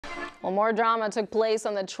Well, more drama took place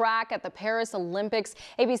on the track at the Paris Olympics.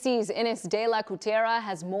 ABC's Ines de la Cutera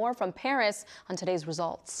has more from Paris on today's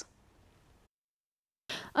results.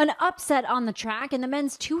 An upset on the track in the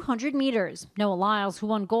men's 200 meters. Noah Lyles, who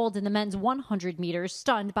won gold in the men's 100 meters,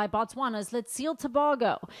 stunned by Botswana's Letziel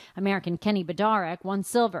Tebogo. American Kenny Bedarek won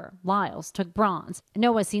silver. Lyles took bronze.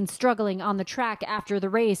 Noah seen struggling on the track after the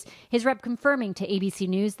race. His rep confirming to ABC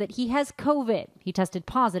News that he has COVID. He tested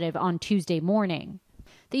positive on Tuesday morning.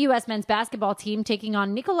 The U.S. men's basketball team taking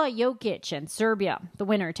on Nikola Jokic and Serbia. The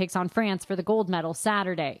winner takes on France for the gold medal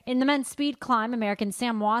Saturday. In the men's speed climb, American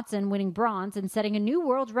Sam Watson winning bronze and setting a new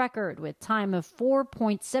world record with time of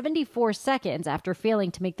 4.74 seconds after failing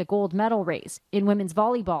to make the gold medal race. In women's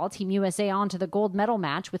volleyball, Team USA on to the gold medal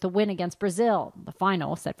match with a win against Brazil. The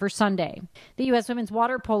final set for Sunday. The U.S. women's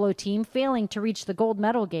water polo team failing to reach the gold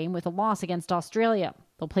medal game with a loss against Australia.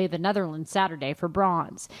 They'll play the Netherlands Saturday for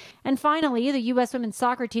bronze. And finally, the U.S. women's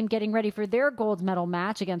soccer team getting ready for their gold medal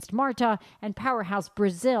match against Malta and powerhouse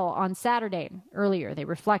Brazil on Saturday. Earlier, they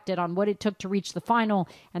reflected on what it took to reach the final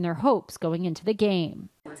and their hopes going into the game.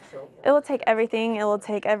 It will take everything. It will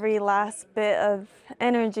take every last bit of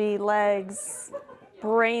energy, legs,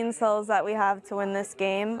 brain cells that we have to win this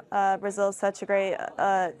game. Brazil is such a great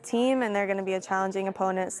team, and they're going to be a challenging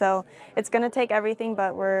opponent. So it's going to take everything,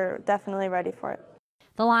 but we're definitely ready for it.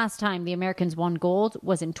 The last time the Americans won gold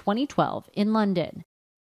was in 2012 in London.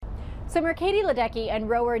 Swimmer Katie Ledecky and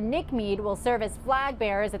rower Nick Mead will serve as flag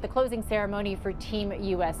bearers at the closing ceremony for Team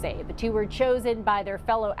USA. The two were chosen by their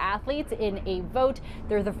fellow athletes in a vote.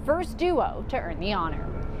 They're the first duo to earn the honor.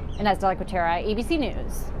 Ines de la Cutera, ABC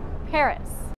News, Paris.